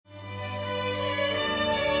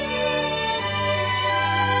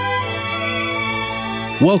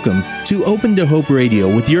Welcome to Open to Hope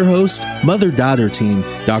Radio with your host, mother-daughter team,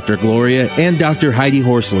 Dr. Gloria and Dr. Heidi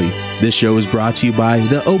Horsley. This show is brought to you by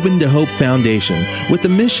the Open to Hope Foundation with the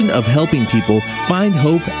mission of helping people find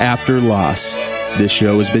hope after loss. This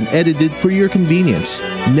show has been edited for your convenience.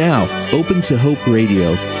 Now, Open to Hope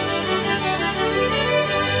Radio.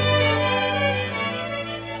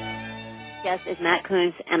 Guest is Matt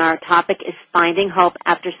Kuntz, and our topic is Finding Hope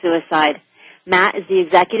After Suicide. Matt is the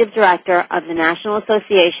Executive Director of the National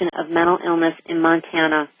Association of Mental Illness in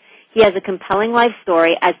Montana. He has a compelling life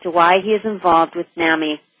story as to why he is involved with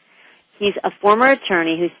NAMI. He's a former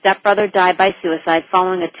attorney whose stepbrother died by suicide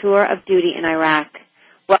following a tour of duty in Iraq.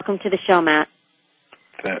 Welcome to the show, Matt.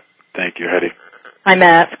 Thank you, Heidi. Hi,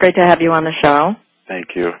 Matt. It's great to have you on the show.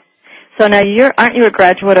 Thank you. So now, aren't you a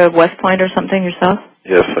graduate of West Point or something yourself?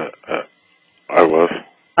 Yes, I was.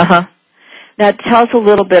 Uh-huh. Now, tell us a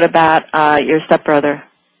little bit about your stepbrother.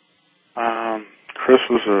 Chris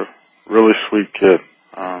was a really sweet kid.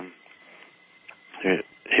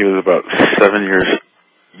 He was about 7 years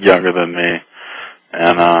younger than me,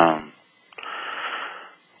 and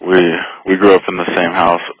we grew up in the same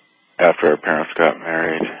house after our parents got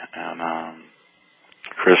married, and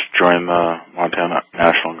Chris joined the Montana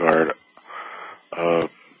National Guard a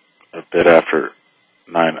bit after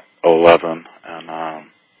 9/11, and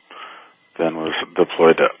then was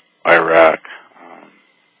deployed to Iraq,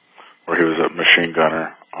 where he was a machine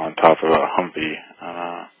gunner on top of a Humvee.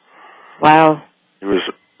 And, wow. He was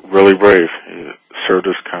really brave. He served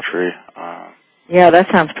his country. Yeah, that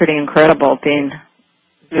sounds pretty incredible, doing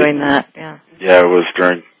that. Yeah. Yeah, it was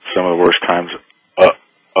during some of the worst times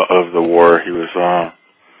of the war. He was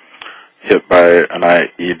hit by an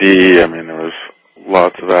IED. I mean, there was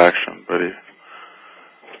lots of action, but he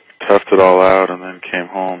toughed it all out and then came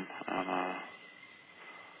home and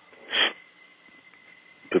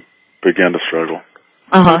began to struggle.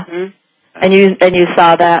 Uh-huh. Mm-hmm. And you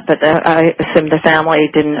saw that, but I assume the family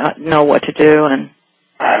didn't know what to do. And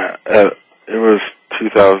it was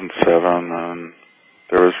 2007, and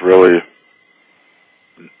there was really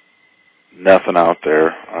nothing out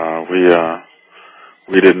there.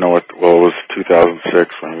 We didn't know it was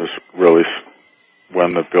 2006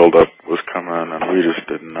 when the buildup was coming, and we just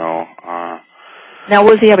didn't know. Now,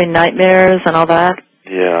 was he having nightmares and all that?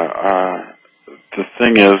 Yeah. The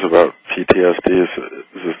thing is about PTSD is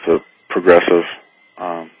it's a progressive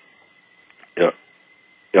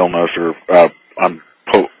illness or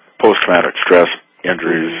post-traumatic stress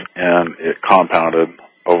injuries, and it compounded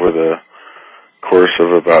over the course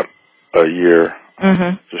of about a year.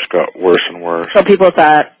 Mm-hmm. Just got worse and worse. So people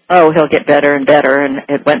thought, oh, he'll get better and better, and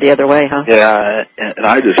it went the other way, huh? Yeah, and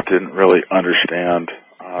I just didn't really understand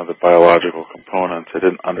the biological components. I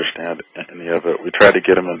didn't understand any of it. We tried to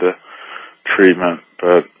get him into treatment,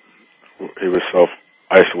 but he was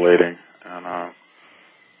self-isolating, and our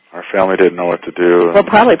family didn't know what to do. Well,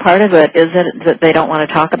 probably part of it is that they don't want to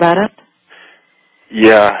talk about it.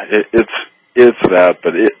 Yeah, it's that,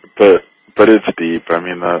 but it's deep. I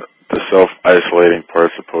mean, the self-isolating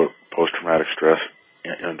parts of post-traumatic stress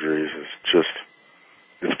injuries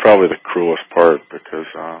it's probably the cruelest part, because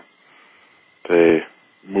they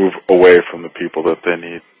move away from the people that they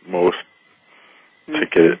need most to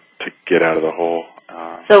get out of the hole.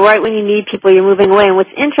 So right when you need people, you're moving away. And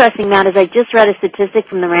what's interesting, Matt, is I just read a statistic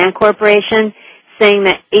from the RAND Corporation saying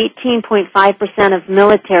that 18.5% of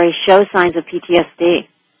military show signs of PTSD.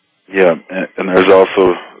 Yeah, and there's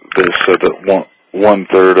also, they said that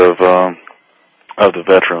one-third of the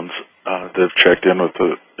veterans they've checked into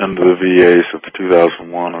the VA since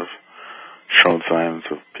 2001 have shown signs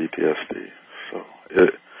of PTSD. So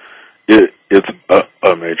it's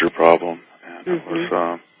a major problem,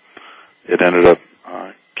 and it ended up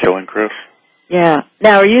killing Chris. Yeah.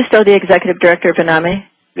 Now, are you still the executive director of NAMI?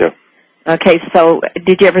 Yep. Okay. So,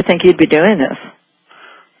 did you ever think you'd be doing this?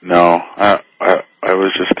 No, I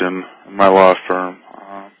was just in my law firm,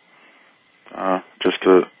 just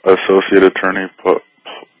an associate attorney,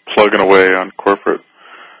 plugging away on corporate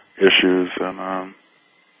issues, and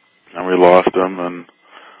we lost him, and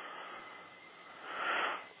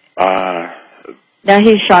now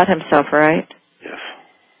he shot himself, right? Yes.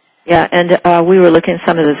 Yeah, and we were looking at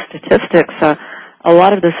some of the statistics. A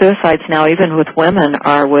lot of the suicides now, even with women,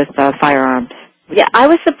 are with firearms. Yeah, I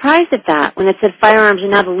was surprised at that when it said firearms are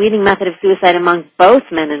now the leading method of suicide among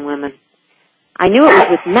both men and women. I knew it was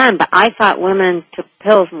with men, but I thought women took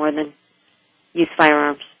pills more than used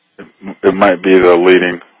firearms. It might be the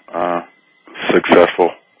leading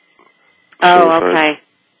successful. Oh, okay.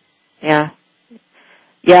 Yeah.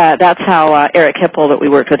 Yeah, that's how Eric Hipple that we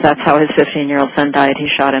worked with, that's how his 15-year-old son died. He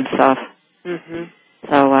shot himself. Mm-hmm.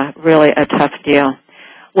 So really a tough deal.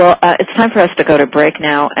 Well, it's time for us to go to break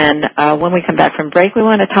now, and when we come back from break, we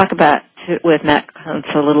want to talk with Matt Kuntz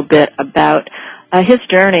a little bit about his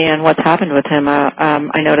journey and what's happened with him.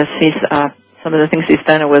 I noticed some of the things he's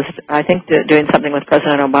done was, I think, doing something with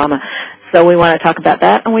President Obama. So we want to talk about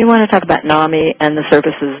that, and we want to talk about NAMI and the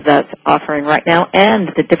services that's offering right now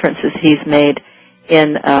and the differences he's made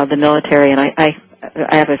in the military. And I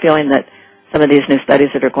have a feeling that some of these new studies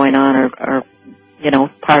that are going on are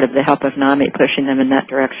part of the help of NAMI, pushing them in that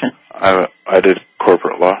direction. I did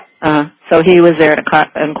corporate law. So he was there in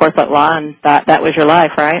corporate law, and that was your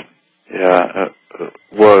life, right? Yeah, it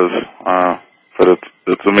was. But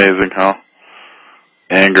it's amazing how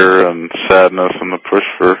anger and sadness and the push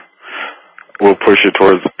will push you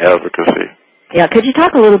towards advocacy. Yeah, could you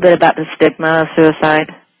talk a little bit about the stigma of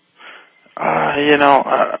suicide?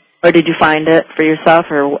 Or did you find it for yourself,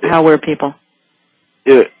 or how were people?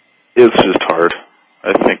 It's just hard.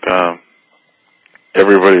 I think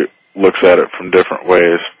everybody looks at it from different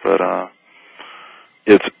ways, but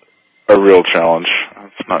it's a real challenge.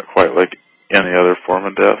 It's not quite like any other form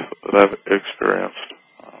of death that I've experienced.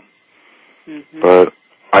 But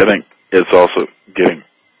I think it's also getting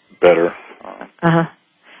better. How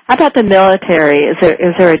about the military? Is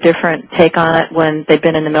there a different take on it when they've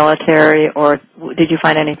been in the military, or did you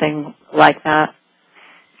find anything like that?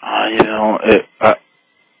 I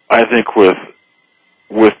think with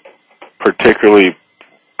particularly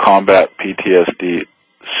combat PTSD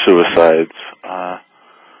suicides,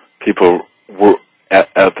 people were at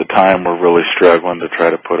the time were really struggling to try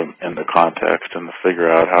to put them into context and to figure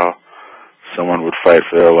out how someone would fight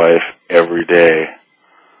for their life every day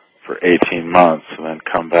for 18 months and then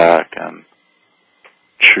come back and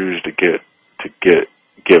choose to give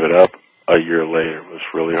it up a year later. It was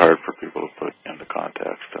really hard for people to put into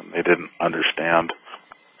context, and they didn't understand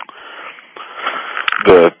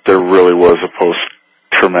that there really was a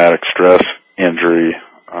post-traumatic stress injury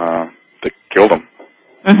that killed them.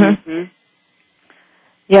 Mm-hmm.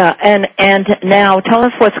 Yeah, and now tell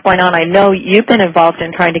us what's going on. I know you've been involved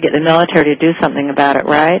in trying to get the military to do something about it,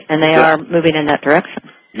 right? And they are moving in that direction.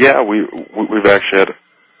 Yeah, we've actually had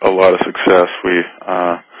a lot of success. We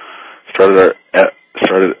started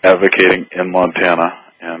advocating in Montana,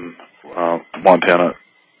 and Montana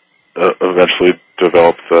eventually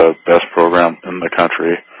developed the best program in the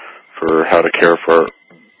country for how to care for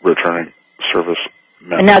returning service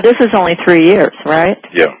men. And now this is only 3 years, right?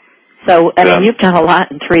 Yeah. So, you've done a lot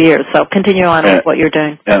in 3 years, so continue on with what you're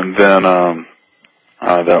doing. And then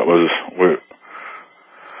that was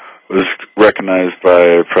recognized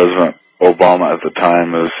by President Obama at the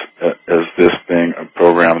time as this being a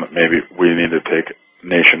program that maybe we need to take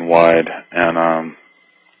nationwide, and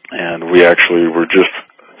we actually were just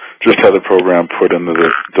had the program put into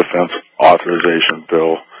the Defense Authorization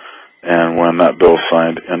Bill, and when that bill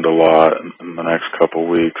signed into law in the next couple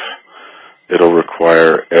weeks, it'll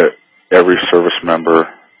require every service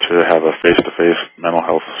member to have a face-to-face mental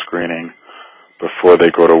health screening before they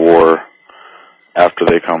go to war, after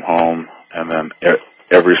they come home, and then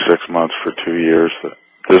every 6 months for 2 years.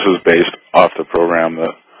 This is based off the program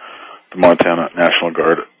that the Montana National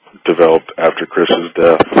Guard developed after Chris's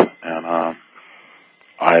death, and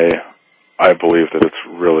I believe that it's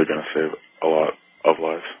really going to save a lot of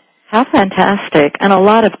lives. How fantastic, and a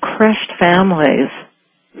lot of crushed families.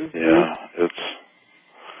 Yeah,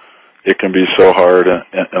 it can be so hard,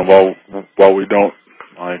 and while we don't,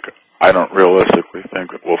 I don't realistically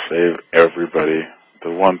think it will save everybody. The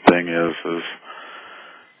one thing is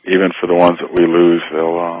even for the ones that we lose,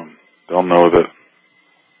 they'll know that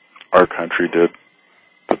our country did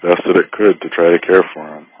the best that it could to try to care for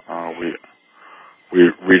them. We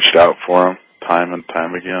reached out for them time and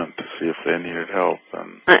time again to see if they needed help.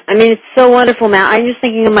 And it's so wonderful, Matt. I'm just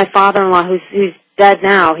thinking of my father-in-law who's dead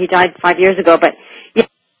now. He died 5 years ago, but in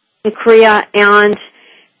Korea and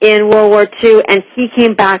in World War II, and he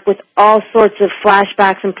came back with all sorts of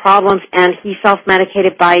flashbacks and problems, and he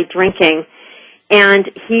self-medicated by drinking. And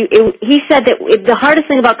he said that the hardest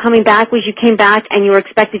thing about coming back was you came back and you were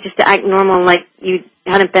expected just to act normal and like you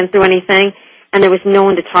hadn't been through anything, and there was no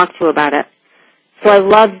one to talk to about it. So I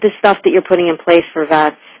love the stuff that you're putting in place for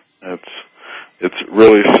vets. It's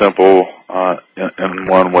really simple in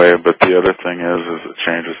one way, but the other thing is it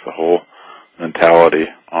changes the whole mentality,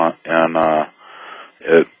 and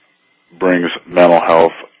it brings mental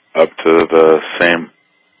health up to the same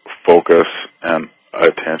focus and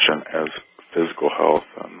attention as physical health,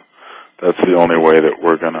 and that's the only way that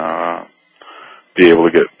we're going to be able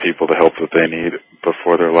to get people the help that they need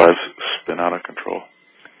before their lives spin out of control.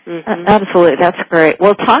 Mm-hmm. Absolutely, that's great.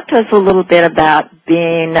 Well, talk to us a little bit about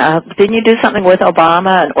being, didn't you do something with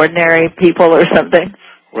Obama and ordinary people or something?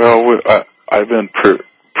 Well, I've been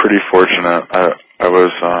pretty fortunate. I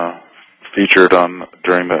was featured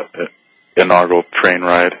during the inaugural train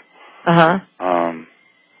ride. And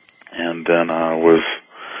then was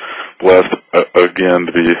blessed again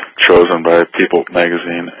to be chosen by People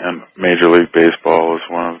magazine, and Major League Baseball is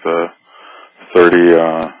one of the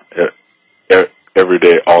 30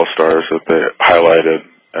 everyday All-Stars that they highlighted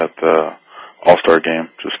at the All-Star game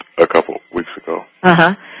just a couple weeks ago.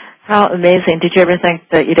 How amazing. Did you ever think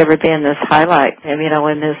that you'd ever be in this highlight, in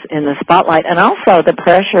the spotlight, and also the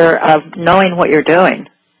pressure of knowing what you're doing?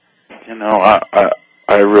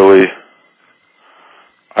 I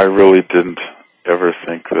really didn't ever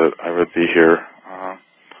think that I would be here.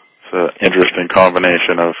 It's an interesting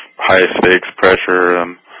combination of high stakes pressure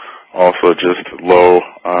and also just low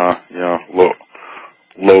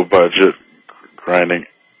budget, grinding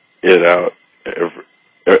it out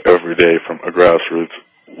every day from a grassroots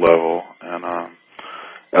level. And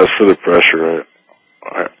as for the pressure,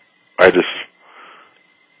 I just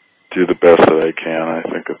do the best that I can. I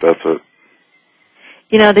think that's it.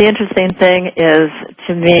 The interesting thing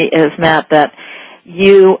to me is, Matt, that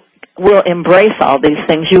you will embrace all these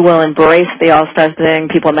things. You will embrace the All-Star thing,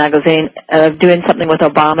 People magazine, doing something with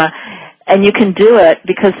Obama, and you can do it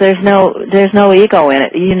because there's no ego in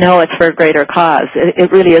it. It's for a greater cause.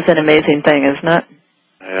 It really is an amazing thing, isn't it?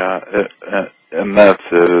 Yeah, and that's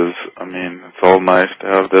it. It's all nice to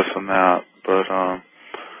have this and that, but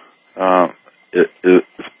it's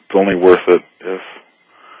only worth it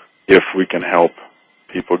if we can help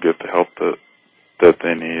people get the help that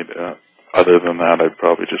they need. Other than that, I'd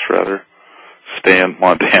probably just rather stay in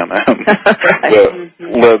Montana and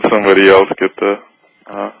let somebody else get the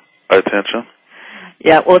attention.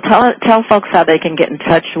 Yeah, well, tell folks how they can get in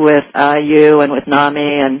touch with you and with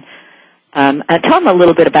NAMI, and tell them a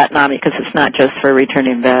little bit about NAMI, because it's not just for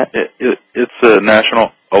returning vets. It's a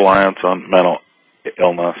National Alliance on Mental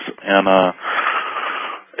Illness, and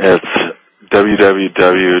it's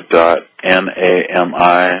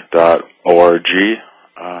www.nami.org,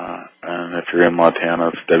 and if you're in Montana,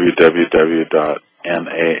 it's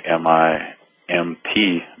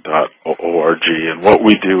www.namimt.org. And what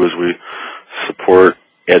we do is we support,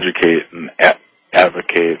 educate, and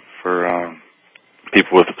advocate for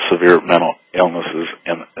people with severe mental illnesses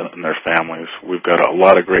and their families. We've got a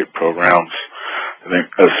lot of great programs. I think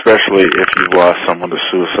especially if you've lost someone to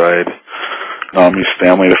suicide, NAMI's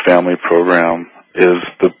Family to Family program is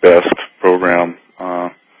the best program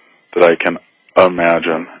that I can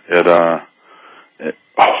imagine. It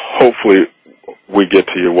hopefully we get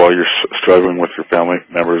to you while you're struggling with your family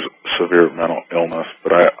member's severe mental illness,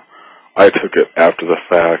 but I took it after the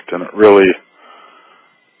fact, and it really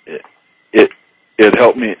it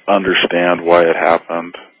helped me understand why it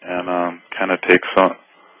happened, and kind of take some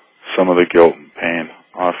of the guilt and pain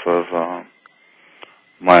off of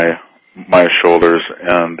my shoulders.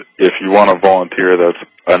 And if you want to volunteer, that's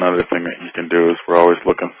another thing that you can do. Is we're always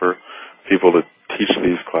looking for people to teach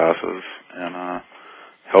these classes and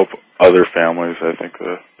help other families. I think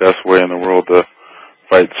the best way in the world to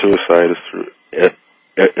fight suicide is through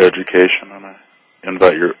education, and I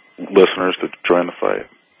invite your listeners to join the fight.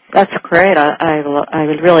 That's great. I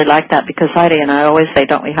would really like that, because Heidi and I always say,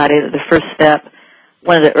 don't we, Heidi, that the first step,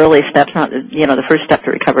 one of the early steps, the first step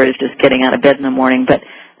to recovery is just getting out of bed in the morning, but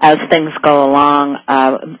as things go along,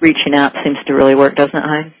 reaching out seems to really work, doesn't it,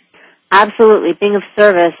 Heidi? Absolutely. Being of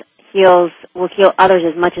service will heal others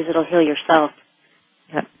as much as it'll heal yourself.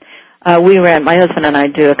 Yep. My husband and I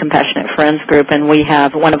do a Compassionate Friends group, and we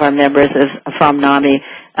have one of our members is from NAMI.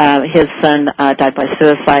 His son died by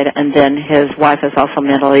suicide, and then his wife is also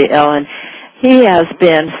mentally ill, and he has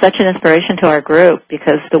been such an inspiration to our group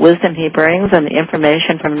because the wisdom he brings and the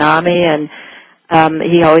information from NAMI, and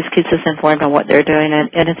he always keeps us informed on what they're doing,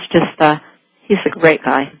 and it's just, he's a great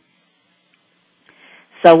guy.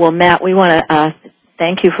 So, well, Matt, we want to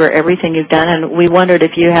thank you for everything you've done, and we wondered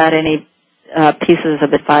if you had any pieces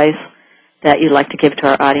of advice that you'd like to give to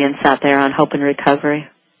our audience out there on hope and recovery.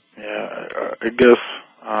 Yeah, I guess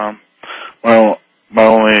my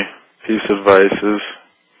only piece of advice is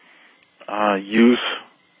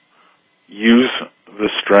use the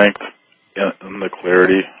strength and the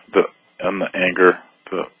clarity and the anger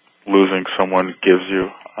that losing someone gives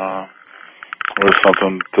you. It was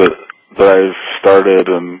something that I started,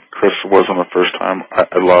 and Chris wasn't the first time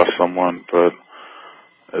I lost someone, but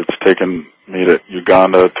it's taken me to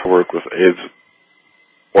Uganda to work with AIDS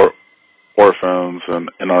orphans and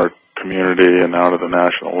in our community and out at the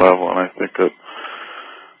national level. And I think that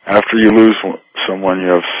after you lose someone, you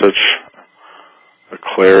have such a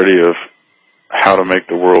clarity of how to make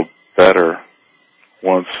the world better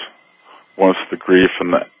once once the grief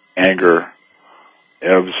and the anger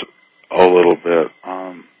ebbs a little bit,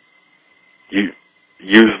 you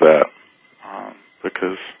use that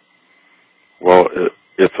because, well,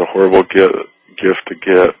 it's a horrible gift to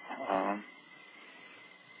get.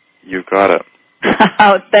 You got it.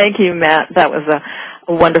 Oh, thank you, Matt. That was a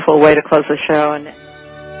wonderful way to close the show. And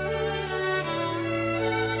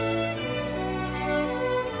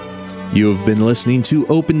you have been listening to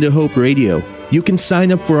Open to Hope Radio. You can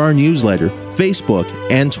sign up for our newsletter, Facebook,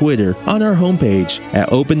 and Twitter on our homepage at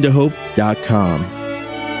opentohope.com.